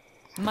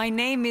 My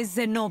name is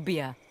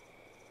Zenobia.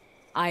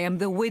 I am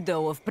the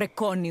widow of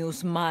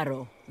Preconius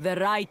Maro, the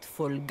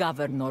rightful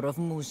governor of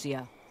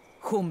Musia,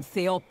 whom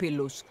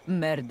Theophilus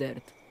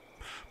murdered.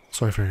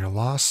 Sorry for your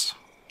loss.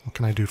 What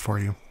can I do for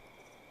you?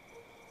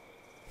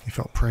 You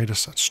fell prey to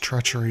such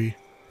treachery.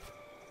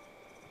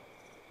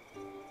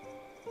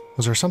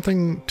 Was there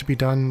something to be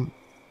done?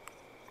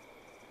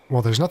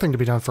 Well, there's nothing to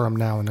be done for him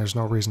now, and there's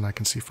no reason I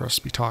can see for us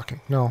to be talking.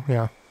 No,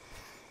 yeah.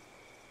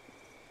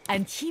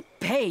 And he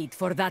paid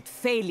for that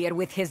failure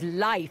with his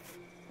life.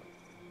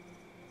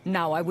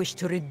 Now I wish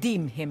to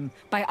redeem him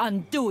by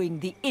undoing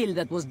the ill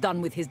that was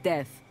done with his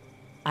death.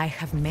 I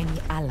have many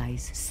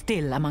allies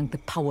still among the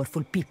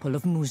powerful people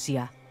of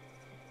Musia.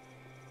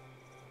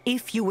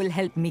 If you will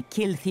help me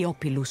kill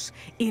Theophilus,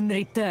 in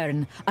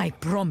return, I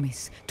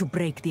promise to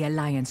break the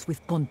alliance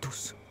with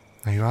Pontus.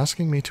 Are you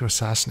asking me to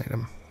assassinate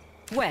him?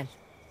 Well,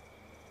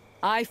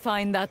 I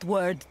find that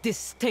word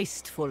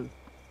distasteful.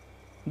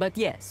 But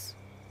yes,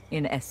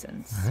 in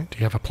essence. All right, do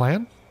you have a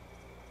plan?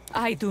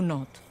 I do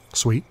not.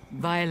 Sweet.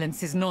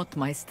 Violence is not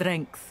my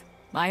strength.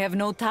 I have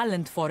no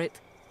talent for it.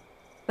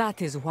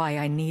 That is why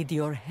I need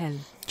your help.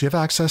 Do you have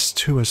access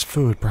to his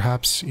food?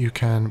 Perhaps you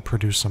can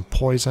produce some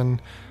poison.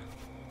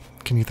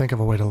 Can you think of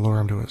a way to lure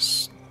him to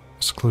his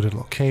secluded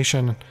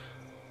location?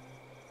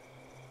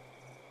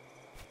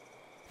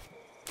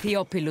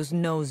 Theophilus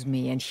knows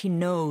me, and she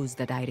knows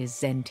that I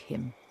resent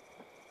him.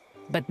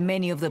 But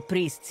many of the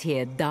priests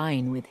here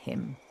dine with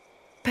him.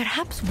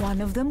 Perhaps one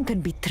of them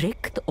can be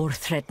tricked or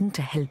threatened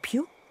to help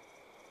you?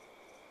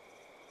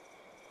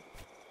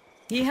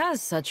 He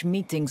has such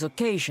meetings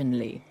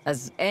occasionally,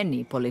 as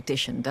any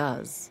politician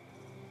does.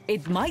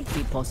 It might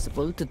be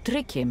possible to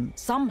trick him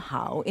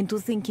somehow into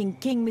thinking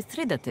King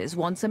Mithridates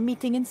wants a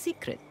meeting in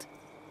secret.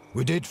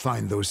 We did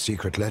find those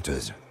secret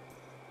letters,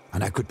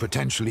 and I could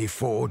potentially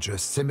forge a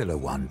similar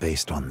one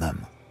based on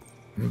them.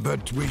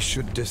 But we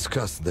should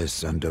discuss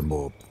this under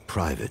more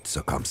private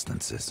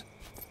circumstances.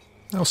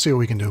 I'll see what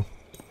we can do.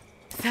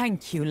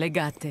 Thank you,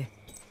 Legate.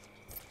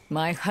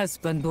 My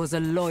husband was a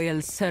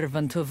loyal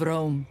servant of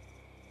Rome.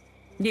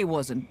 He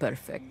wasn't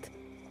perfect,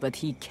 but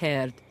he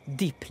cared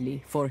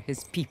deeply for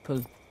his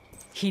people.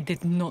 He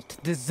did not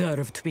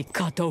deserve to be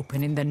cut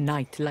open in the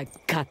night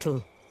like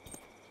cattle.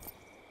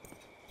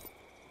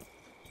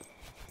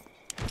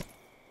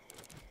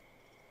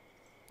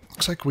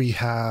 Looks like we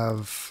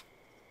have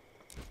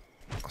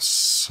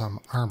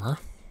some armor.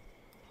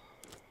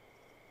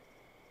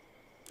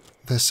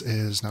 This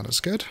is not as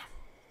good.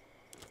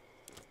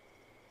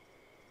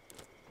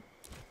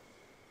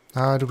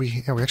 Do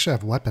we... Yeah, we actually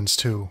have weapons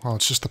too. Oh,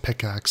 it's just the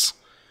pickaxe.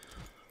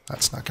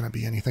 That's not going to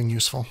be anything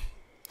useful.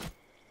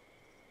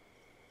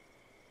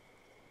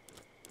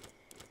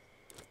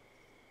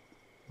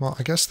 Well,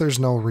 I guess there's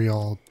no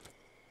real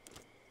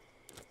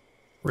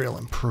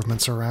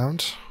improvements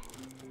around.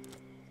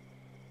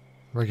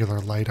 Regular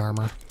light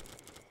armor.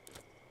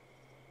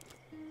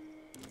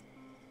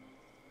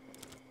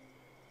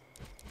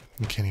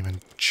 We can't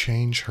even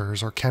change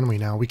hers, or can we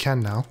now? We can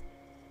now.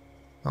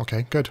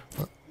 Okay, good.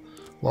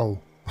 Whoa.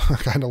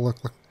 Kind of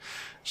look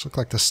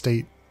like the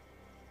State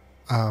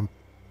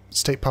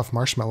Puft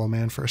Marshmallow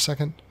Man for a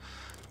second.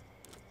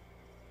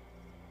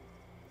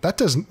 That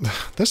doesn't...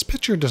 This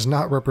picture does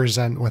not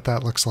represent what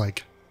that looks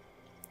like.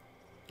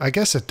 I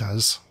guess it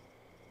does.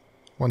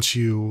 Once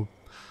you...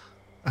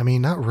 I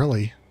mean, not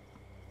really.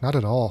 Not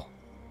at all.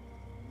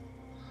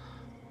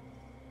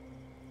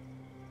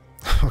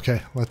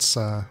 Okay, let's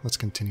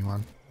continue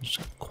on.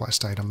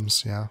 Quest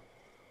items, yeah.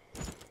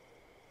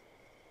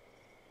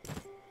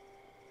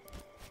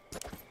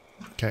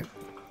 Okay.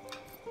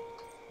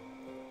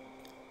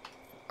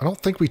 I don't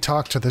think we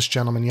talked to this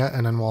gentleman yet,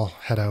 and then we'll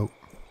head out.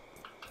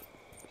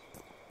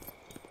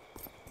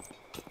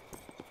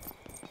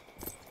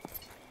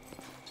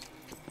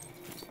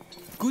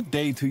 Good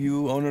day to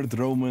you, honored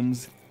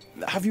Romans.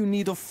 Have you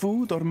need of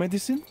food or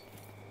medicine?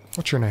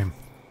 What's your name?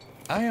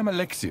 I am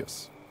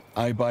Alexios.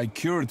 I buy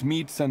cured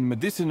meats and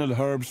medicinal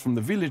herbs from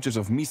the villages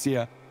of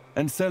Mysia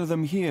and sell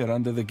them here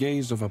under the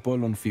gaze of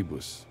Apollon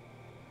Phoebus.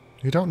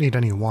 You don't need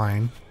any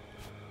wine.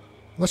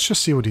 Let's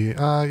just see what he...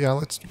 yeah,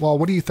 let's... Well,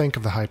 what do you think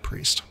of the High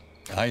Priest?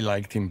 I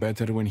liked him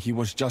better when he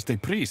was just a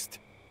priest.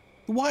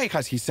 Why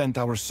has he sent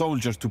our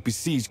soldiers to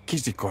besiege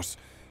Kyzikos?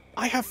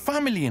 I have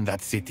family in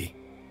that city.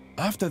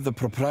 After the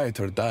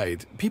proprietor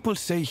died, people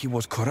say he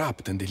was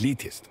corrupt and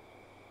elitist.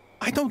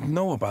 I don't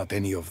know about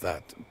any of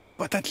that,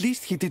 but at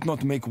least he did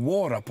not make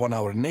war upon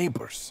our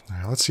neighbors. All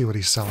right, let's see what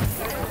he's selling.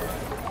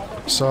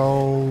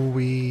 So,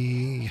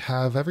 we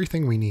have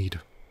everything we need,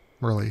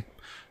 really.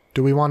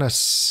 Do we want to...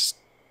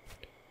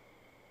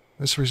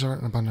 This resort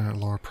an abundant at a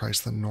lower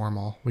price than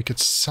normal. We could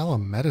sell a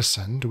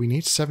medicine. Do we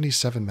need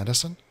 77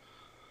 medicine?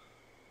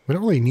 We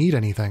don't really need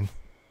anything.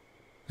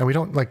 And we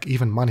don't, like,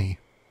 even money.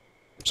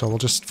 So we'll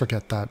just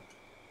forget that.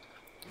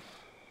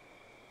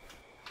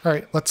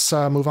 Alright, let's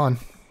move on.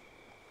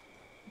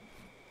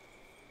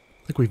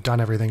 I think we've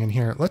done everything in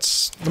here.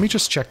 Let me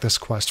just check this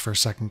quest for a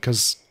second,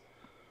 because...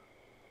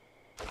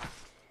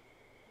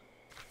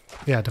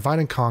 Yeah, divide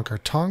and conquer.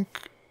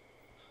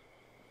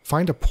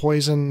 Find a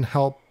poison,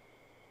 help.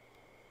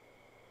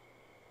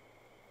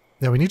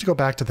 Yeah, we need to go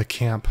back to the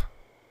camp.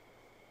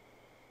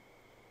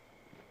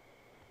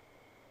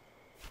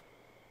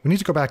 We need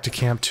to go back to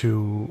camp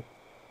to...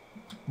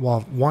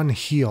 Well, 1,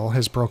 heal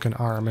his broken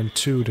arm, and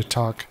 2, to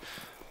talk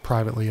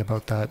privately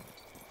about that.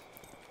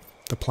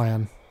 The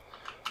plan.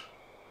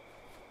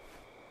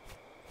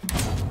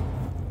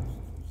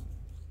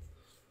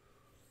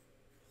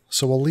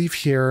 So we'll leave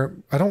here.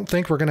 I don't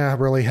think we're going to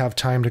really have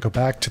time to go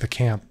back to the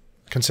camp,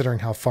 considering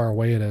how far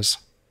away it is.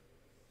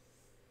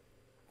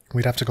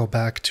 We'd have to go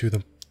back to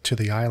the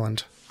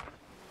island.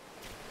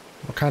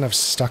 We're kind of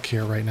stuck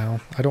here right now.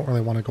 I don't really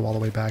want to go all the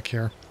way back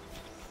here.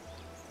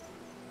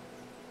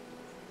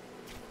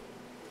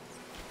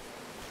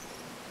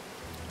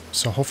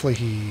 So hopefully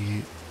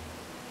he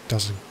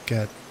doesn't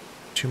get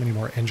too many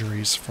more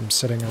injuries from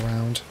sitting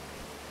around.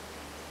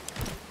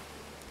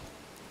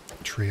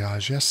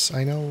 triage. Yes,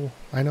 I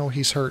know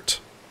he's hurt.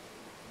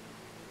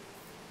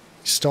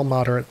 He's still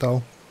moderate,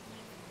 though.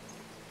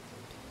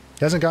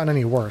 He hasn't gotten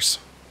any worse.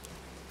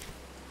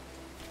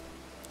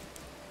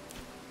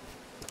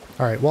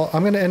 Alright, well,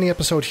 I'm going to end the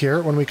episode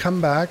here. When we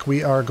come back,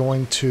 we are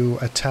going to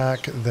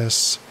attack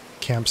this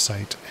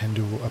campsite and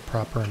do a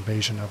proper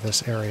invasion of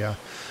this area.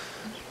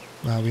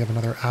 We have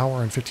another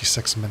hour and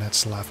 56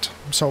 minutes left.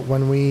 So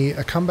when we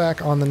come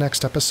back on the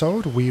next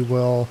episode, we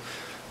will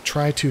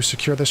try to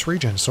secure this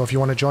region. So if you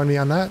want to join me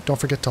on that, don't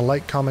forget to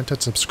like, comment,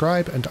 and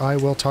subscribe, and I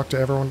will talk to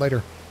everyone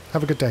later.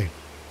 Have a good day.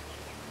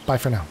 Bye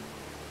for now.